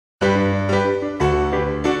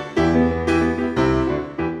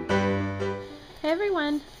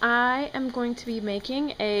I am going to be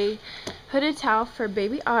making a hooded towel for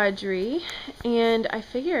baby Audrey, and I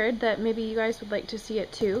figured that maybe you guys would like to see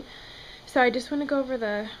it too. So I just want to go over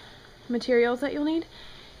the materials that you'll need.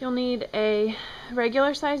 You'll need a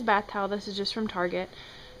regular size bath towel. This is just from Target.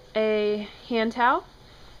 A hand towel.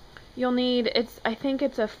 You'll need, I think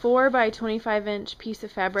it's a 4 by 25 inch piece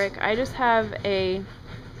of fabric. I just have I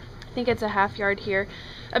think it's a ½ yard here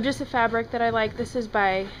of just a fabric that I like. This is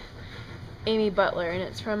by Amy Butler, and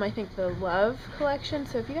it's from, I think, the Love collection.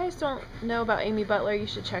 So if you guys don't know about Amy Butler, you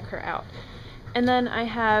should check her out. And then I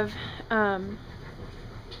have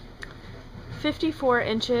 54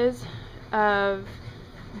 inches of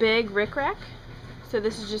big Ric-rac. So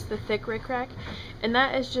this is just the thick Ric-rac, and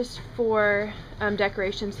that is just for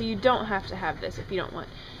decoration, so you don't have to have this if you don't want.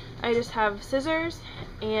 I just have scissors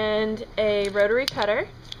and a rotary cutter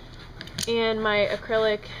and my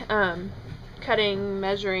acrylic cutting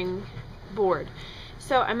measuring board.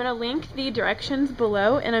 So I'm going to link the directions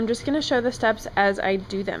below, and I'm just going to show the steps as I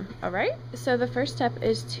do them. Alright? So the first step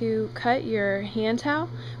is to cut your hand towel,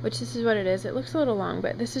 which this is what it is. It looks a little long,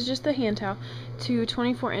 but this is just the hand towel, to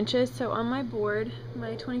 24 inches. So on my board,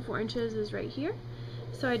 my 24 inches is right here.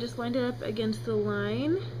 So I just lined it up against the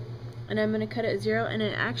line, and I'm going to cut it at 0, and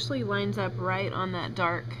it actually lines up right on that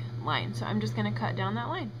dark line. So I'm just going to cut down that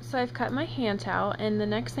line. So I've cut my hand towel, and the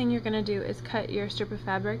next thing you're going to do is cut your strip of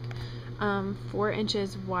fabric 4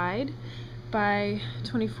 inches wide by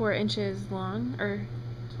 24 inches long, or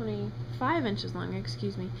 25 inches long,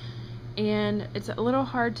 excuse me. And it's a little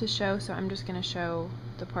hard to show, so I'm just going to show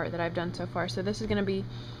the part that I've done so far. So this is going to be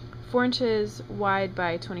 4 inches wide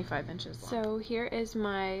by 25 inches long. So here is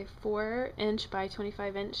my 4 inch by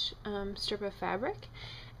 25 inch strip of fabric.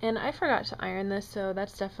 And I forgot to iron this, so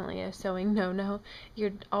that's definitely a sewing no-no.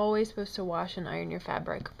 You're always supposed to wash and iron your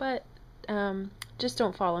fabric, but just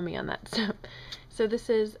don't follow me on that step. So this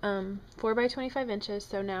is 4 by 25 inches.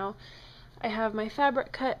 So now I have my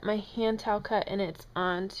fabric cut, my hand towel cut, and it's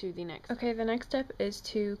on to the next. Okay, the next step is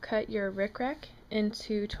to cut your Ric-rac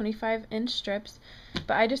into 25 inch strips,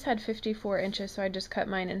 but I just had 54 inches, so I just cut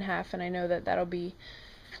mine in half, and I know that that'll be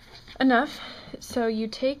enough. So you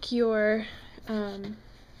take your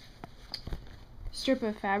strip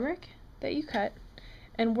of fabric that you cut,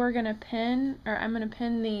 and we're gonna pin, or I'm gonna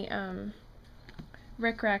pin the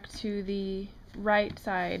Ric-rac to the right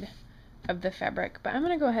side of the fabric, but I'm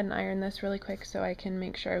gonna go ahead and iron this really quick so I can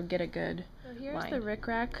make sure I get a good line. So here's the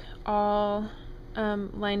Ric-rac all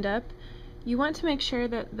lined up. You want to make sure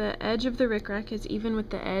that the edge of the Ric-rac is even with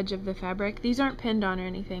the edge of the fabric. These aren't pinned on or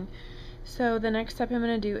anything. So the next step I'm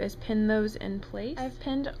gonna do is pin those in place. I've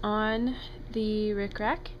pinned on the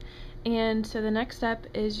Ric-rac, and so the next step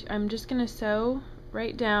is I'm just gonna sew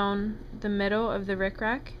right down the middle of the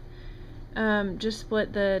Ric-rac. Just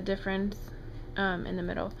split the difference in the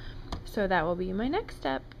middle. So that will be my next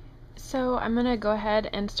step. So I'm gonna go ahead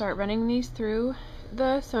and start running these through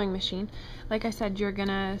the sewing machine. Like I said, you're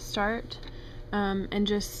gonna start and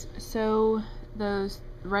just sew those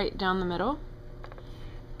right down the middle.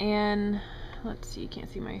 And let's see, you can't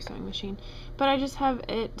see my sewing machine, but I just have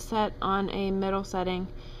it set on a middle setting,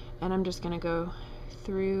 and I'm just gonna go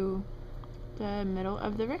through the middle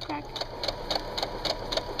of the Ric-rac.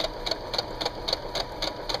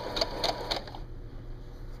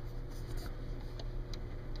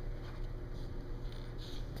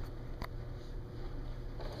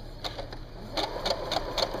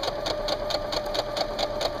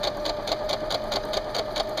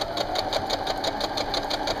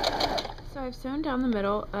 I've sewn down the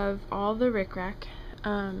middle of all the Ric-rac.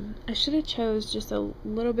 I should have chose just a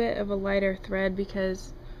little bit of a lighter thread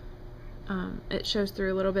because it shows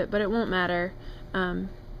through a little bit, but it won't matter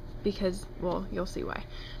because, well, you'll see why.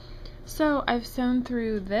 So I've sewn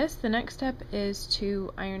through this. The next step is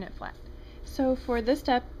to iron it flat. So for this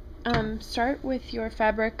step, start with your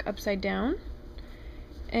fabric upside down,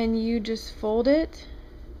 and you just fold it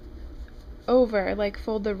over, like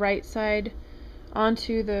fold the right side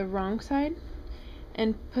onto the wrong side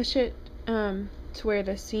and push it to where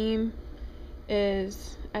the seam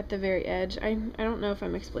is at the very edge. I don't know if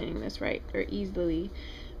I'm explaining this right or easily,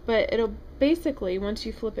 but it'll basically, once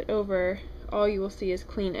you flip it over, all you will see is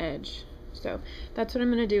clean edge. So that's what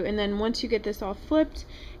I'm going to do, and then once you get this all flipped,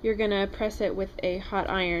 you're going to press it with a hot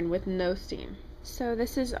iron with no steam. So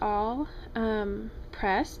this is all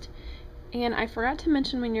pressed, and I forgot to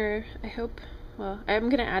mention when you're, well, I'm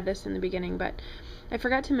going to add this in the beginning, but I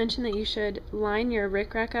forgot to mention that you should line your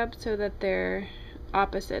Ric-rac up so that they're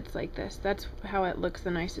opposites like this. That's how it looks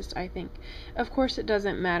the nicest, I think. Of course, it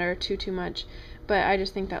doesn't matter too much, but I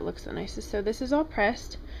just think that looks the nicest. So this is all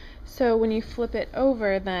pressed. So when you flip it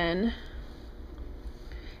over, then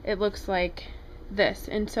it looks like this.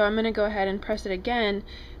 And so I'm going to go ahead and press it again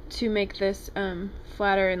to make this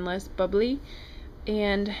flatter and less bubbly,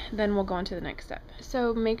 and then we'll go on to the next step.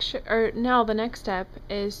 So now the next step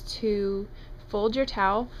is to fold your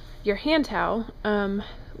towel, your hand towel,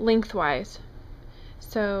 lengthwise.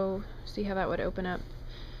 So see how that would open up.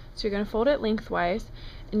 So you're going to fold it lengthwise,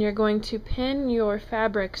 and you're going to pin your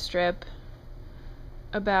fabric strip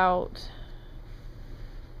about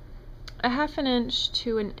a 1/2 inch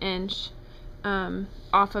to 1 inch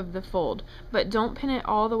off of the fold, but don't pin it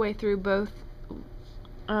all the way through both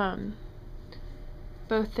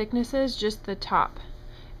thicknesses, just the top.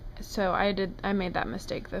 So I made that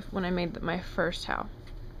mistake when I made my first towel.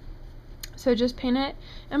 So just pin it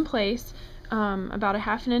in place about a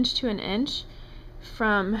 1/2 inch to 1 inch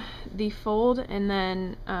from the fold, and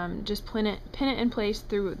then just pin it in place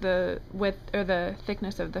through the width or the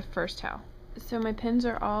thickness of the first towel. So my pins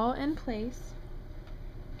are all in place,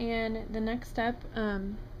 and the next step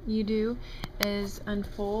you do is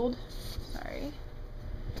unfold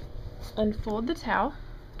the towel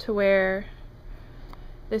to where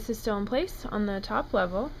this is still in place on the top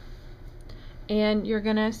level, and you're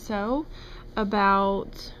gonna sew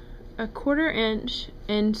about a 1/4 inch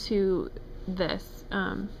into this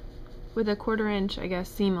with a 1/4 inch, I guess,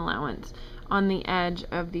 seam allowance on the edge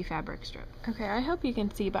of the fabric strip. Okay, I hope you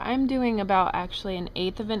can see, but I'm doing about actually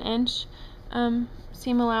 1/8 of an inch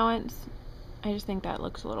seam allowance. I just think that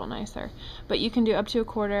looks a little nicer, but you can do up to a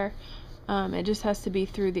 1/4. It just has to be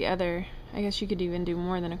through the other, I guess you could even do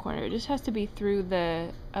more than a 1/4. It just has to be through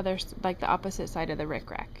the other, like the opposite side of the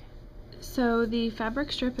Ric-rac. So the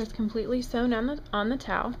fabric strip is completely sewn on the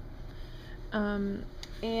towel, and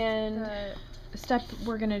the step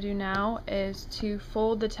we're going to do now is to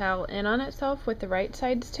fold the towel in on itself with the right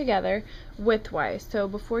sides together widthwise. So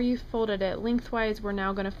before you folded it lengthwise, we're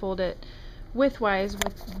now going to fold it widthwise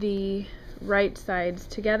with the right sides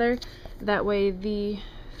together. That way the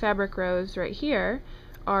fabric rows right here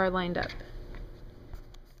are lined up.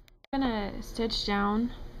 I'm going to stitch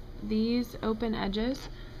down these open edges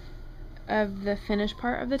of the finished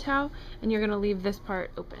part of the towel, and you're going to leave this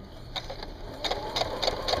part open.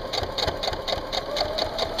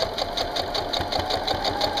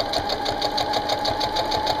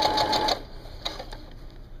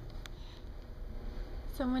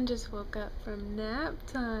 Someone just woke up from nap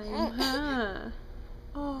time, huh?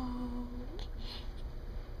 Oh.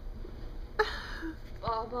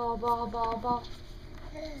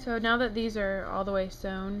 So now that these are all the way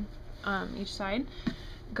sewn each side,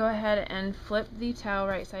 go ahead and flip the towel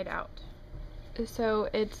right side out. So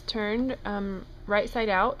it's turned right side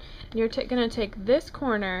out, and you're going to take this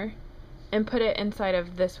corner and put it inside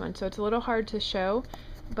of this one. So it's a little hard to show,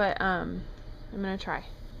 but I'm going to try.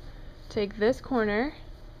 Take this corner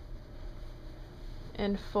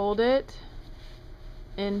and fold it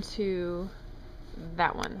into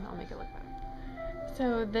that one. I'll make it look better.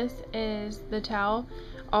 So this is the towel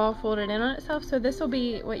all folded in on itself. So this will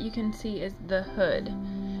be, what you can see is the hood.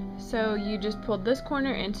 So you just pulled this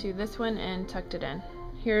corner into this one and tucked it in.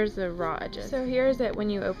 Here's the raw edges. So here's it when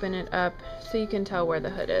you open it up, so you can tell where the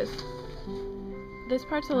hood is. This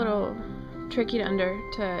part's a little tricky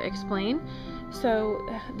to explain. So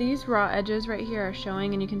these raw edges right here are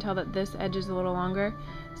showing, and you can tell that this edge is a little longer.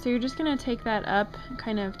 So you're just going to take that up,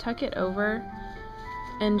 kind of tuck it over,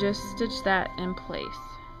 and just stitch that in place.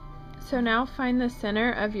 So now find the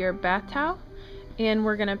center of your bath towel, and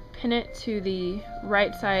we're going to pin it to the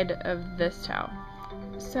right side of this towel.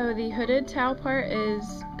 So the hooded towel part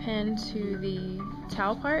is pinned to the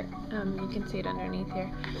towel part. You can see it underneath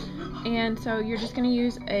here. And so you're just going to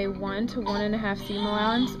use a 1 to 1.5 seam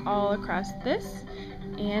allowance all across this,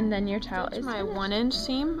 and then your towel is my 1 inch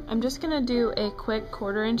seam. I'm just going to do a quick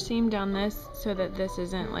 1/4 inch seam down this so that this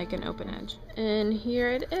isn't like an open edge. And here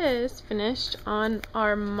it is, finished on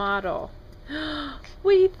our model.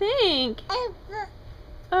 What do you think?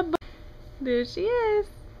 There she is.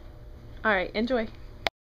 Alright, enjoy.